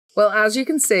Well, as you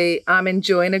can see, I'm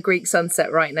enjoying a Greek sunset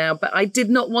right now, but I did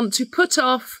not want to put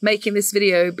off making this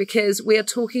video because we are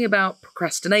talking about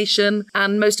procrastination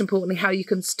and, most importantly, how you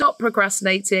can stop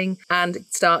procrastinating and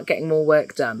start getting more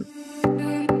work done.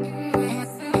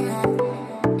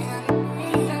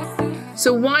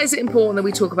 So why is it important that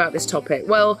we talk about this topic?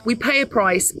 Well, we pay a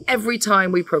price every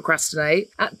time we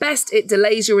procrastinate. At best, it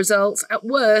delays your results. At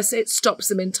worst, it stops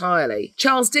them entirely.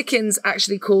 Charles Dickens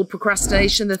actually called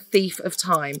procrastination the thief of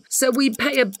time. So we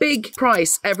pay a big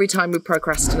price every time we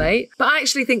procrastinate. But I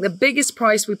actually think the biggest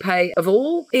price we pay of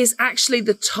all is actually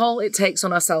the toll it takes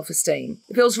on our self-esteem.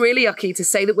 It feels really yucky to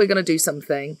say that we're going to do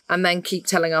something and then keep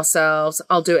telling ourselves,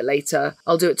 I'll do it later,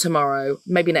 I'll do it tomorrow,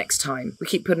 maybe next time. We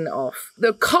keep putting it off.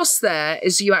 The cost there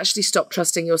is you actually stop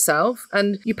trusting yourself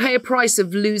and you pay a price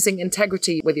of losing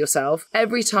integrity with yourself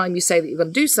every time you say that you're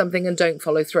going to do something and don't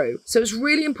follow through. So it's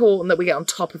really important that we get on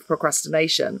top of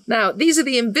procrastination. Now, these are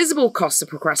the invisible costs of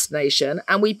procrastination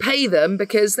and we pay them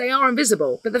because they are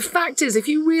invisible. But the fact is, if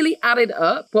you really added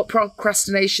up what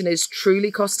procrastination is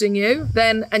truly costing you,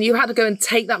 then, and you had to go and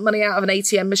take that money out of an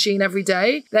ATM machine every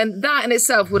day, then that in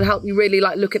itself would help you really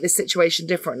look at this situation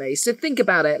differently. So think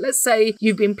about it. Let's say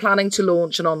you've been planning to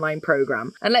launch an online program.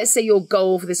 And let's say your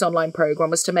goal for this online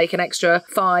program was to make an extra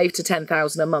 5,000 to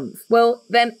 10,000 a month. Well,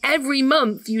 then every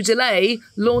month you delay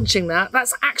launching that,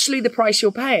 that's actually the price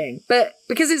you're paying. But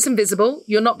because it's invisible,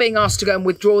 you're not being asked to go and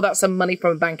withdraw that some money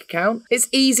from a bank account. It's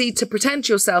easy to pretend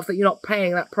to yourself that you're not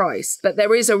paying that price. But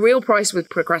there is a real price with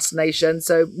procrastination,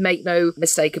 so make no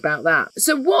mistake about that.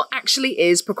 So what actually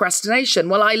is procrastination?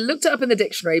 Well, I looked it up in the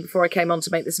dictionary before I came on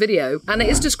to make this video, and it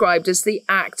is described as the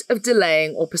act of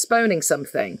delaying or postponing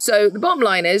something. So the bottom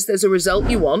line is there's a result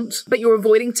you want, but you're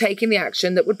avoiding taking the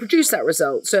action that would produce that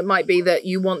result. So it might be that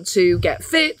you want to get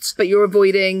fit, but you're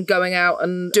avoiding going out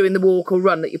and doing the walk or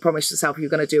run that you promised yourself you're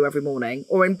going to do every morning.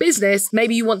 Or in business,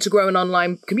 maybe you want to grow an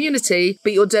online community,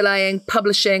 but you're delaying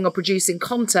publishing or producing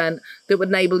content that would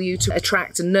enable you to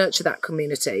attract and nurture that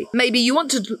community. Maybe you want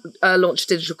to launch a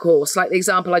digital course, like the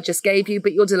example I just gave you,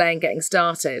 but you're delaying getting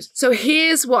started. So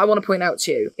here's what I want to point out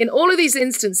to you. In all of these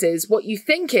instances, what you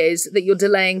think is that you're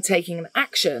delaying taking an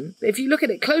action. But if you look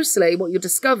at it closely, what you'll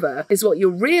discover is what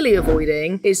you're really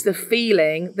avoiding is the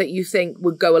feeling that you think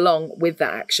would go along with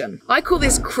that action. I call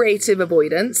this creative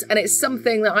avoidance, and it's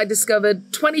something that I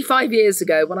discovered 25 years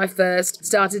ago when I first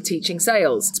started teaching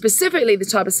sales. Specifically, the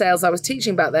type of sales I was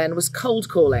teaching back then was cold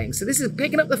calling. So this is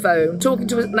picking up the phone, talking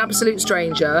to an absolute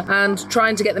stranger and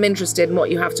trying to get them interested in what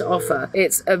you have to offer.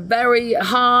 It's a very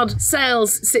hard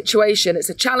sales situation. It's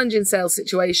a challenging sales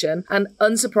situation. And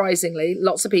unsurprisingly,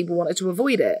 lots of people wanted to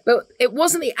avoid it. But it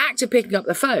wasn't the act of picking up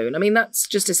the phone. I mean, that's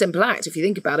just a simple act. If you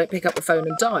think about it, pick up the phone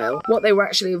and dial. What they were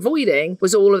actually avoiding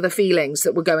was all of the feelings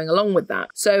that were going along with that.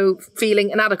 So feeling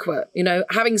inadequate,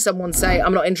 having someone say,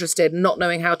 I'm not interested, not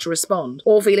knowing how to respond,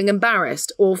 or feeling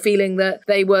embarrassed, or feeling that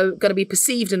they were going to be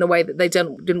perceived in a way that they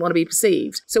didn't want to be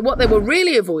perceived. So what they were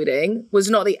really avoiding was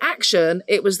not the action,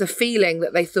 it was the feeling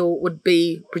that they thought would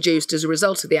be produced as a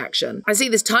result of the action. I see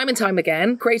this time and time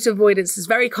again. Creative avoidance is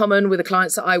very common with the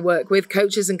clients that I work with,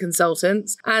 coaches and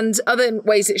consultants. And other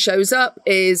ways it shows up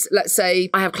is, let's say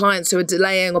I have clients who are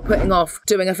delaying or putting off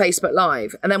doing a Facebook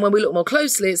Live. And then when we look more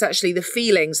closely, it's actually the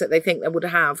feelings that they think they would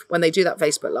have when they do that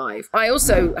Facebook Live. I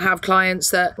also have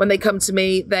clients that when they come to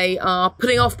me, they are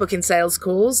putting off booking sales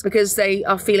calls because they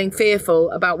are feeling fearful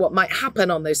about what might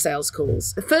happen on those sales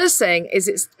calls. The first thing is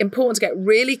it's important to get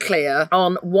really clear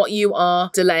on what you are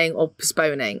delaying or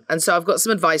postponing. And so I've got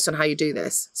some advice on how you do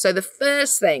this. So the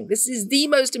first thing, this is the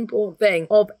most important thing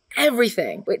of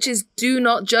everything, which is do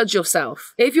not judge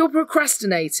yourself. If you're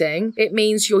procrastinating, it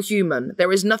means you're human.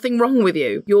 There is nothing wrong with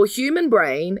you. Your human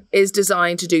brain is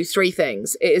designed to do three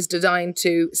things. It is designed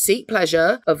to seek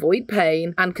pleasure, avoid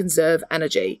pain, and conserve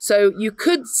energy. So you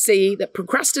could see that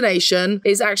procrastination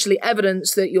is actually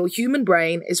evidence that your human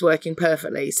brain is working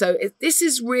perfectly. So this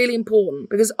is really important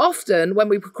because often when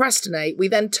we procrastinate, we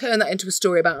then turn that into a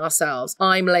story about ourselves.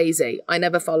 I'm lazy. I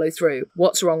never follow through.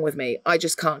 What's wrong with me? I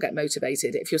just can't get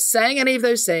motivated. If you're saying any of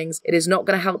those things, it is not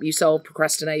going to help you solve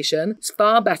procrastination. It's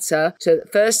far better to,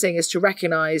 first thing is to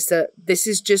recognize that this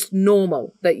is just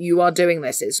normal, that you are doing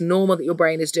this. It's normal that your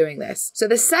brain is doing this. So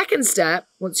the second step,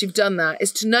 once you've done that,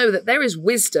 is to know that there is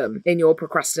wisdom in your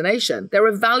procrastination. There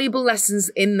are valuable lessons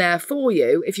in there for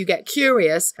you if you get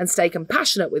curious and stay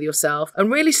compassionate with yourself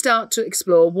and really start to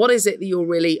explore what is it that you're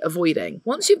really avoiding.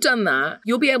 Once you've done that,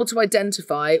 you'll be able to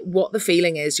identify what the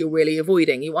feeling is you're really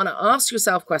avoiding. You want to ask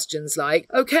yourself questions like,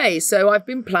 okay, okay, so I've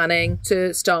been planning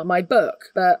to start my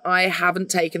book, but I haven't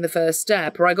taken the first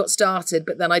step, or I got started,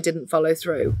 but then I didn't follow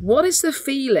through. What is the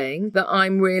feeling that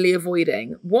I'm really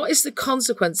avoiding? What is the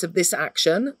consequence of this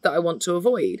action that I want to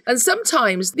avoid? And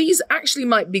sometimes these actually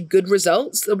might be good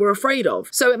results that we're afraid of.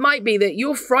 So it might be that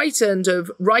you're frightened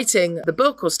of writing the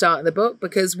book or starting the book,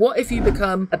 because what if you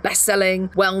become a best-selling,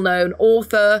 well-known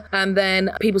author and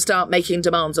then people start making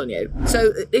demands on you?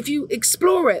 So if you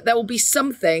explore it, there will be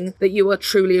something that you are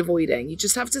truly avoiding. You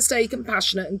just have to stay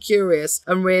compassionate and curious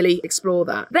and really explore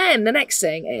that. Then the next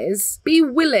thing is be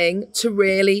willing to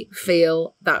really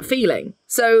feel that feeling.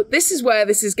 So this is where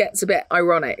this gets a bit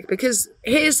ironic, because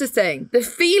here's the thing. The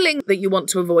feeling that you want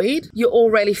to avoid, you're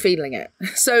already feeling it.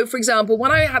 So for example,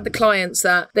 when I had the clients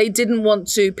that they didn't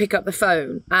want to pick up the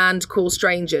phone and call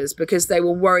strangers because they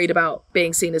were worried about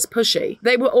being seen as pushy,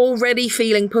 they were already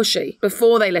feeling pushy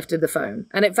before they lifted the phone.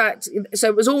 And in fact, so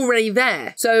it was already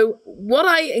there. So what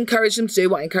I encourage them to do,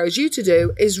 what I encourage you to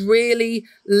do, is really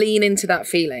lean into that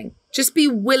feeling. Just be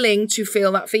willing to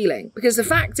feel that feeling. Because the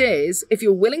fact is, if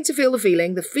you're willing to feel the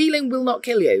feeling will not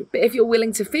kill you. But if you're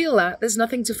willing to feel that, there's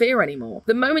nothing to fear anymore.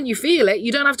 The moment you feel it,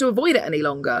 you don't have to avoid it any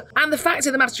longer. And the fact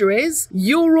of the matter is,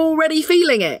 you're already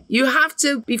feeling it. You have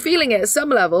to be feeling it at some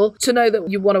level to know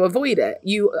that you want to avoid it.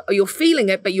 You're feeling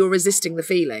it, but you're resisting the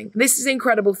feeling. This is an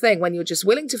incredible thing when you're just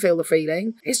willing to feel the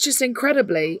feeling. It's just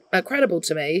incredibly incredible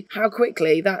to me how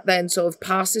quickly that then sort of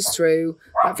passes through.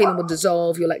 That feeling will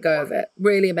dissolve. You'll let go of it.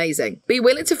 Really amazing. Be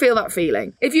willing to feel that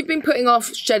feeling. If you've been putting off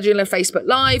scheduling a Facebook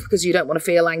Live because you don't want to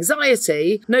feel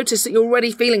anxiety, notice that you're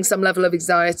already feeling some level of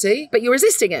anxiety, but you're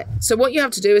resisting it. So what you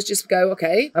have to do is just go,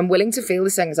 okay, I'm willing to feel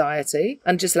this anxiety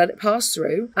and just let it pass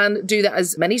through, and do that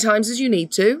as many times as you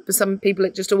need to. For some people,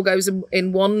 it just all goes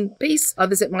in one piece.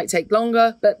 Others, it might take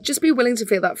longer, but just be willing to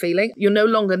feel that feeling. You're no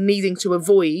longer needing to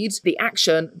avoid the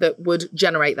action that would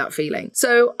generate that feeling.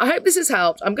 So I hope this has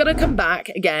helped. I'm going to come back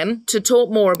again to talk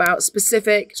more about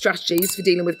specific strategies for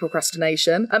dealing with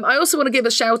procrastination. I also want to give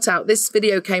a shout out. This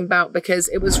video came about because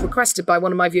it was requested by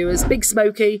one of my viewers, Big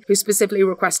Smokey, who specifically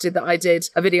requested that I did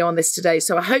a video on this today.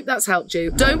 So I hope that's helped you.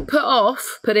 Don't put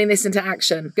off putting this into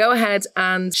action. Go ahead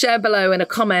and share below in a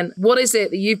comment, what is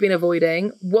it that you've been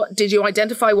avoiding? What did you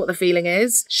identify what the feeling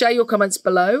is? Share your comments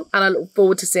below, and I look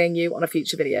forward to seeing you on a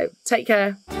future video. Take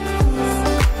care.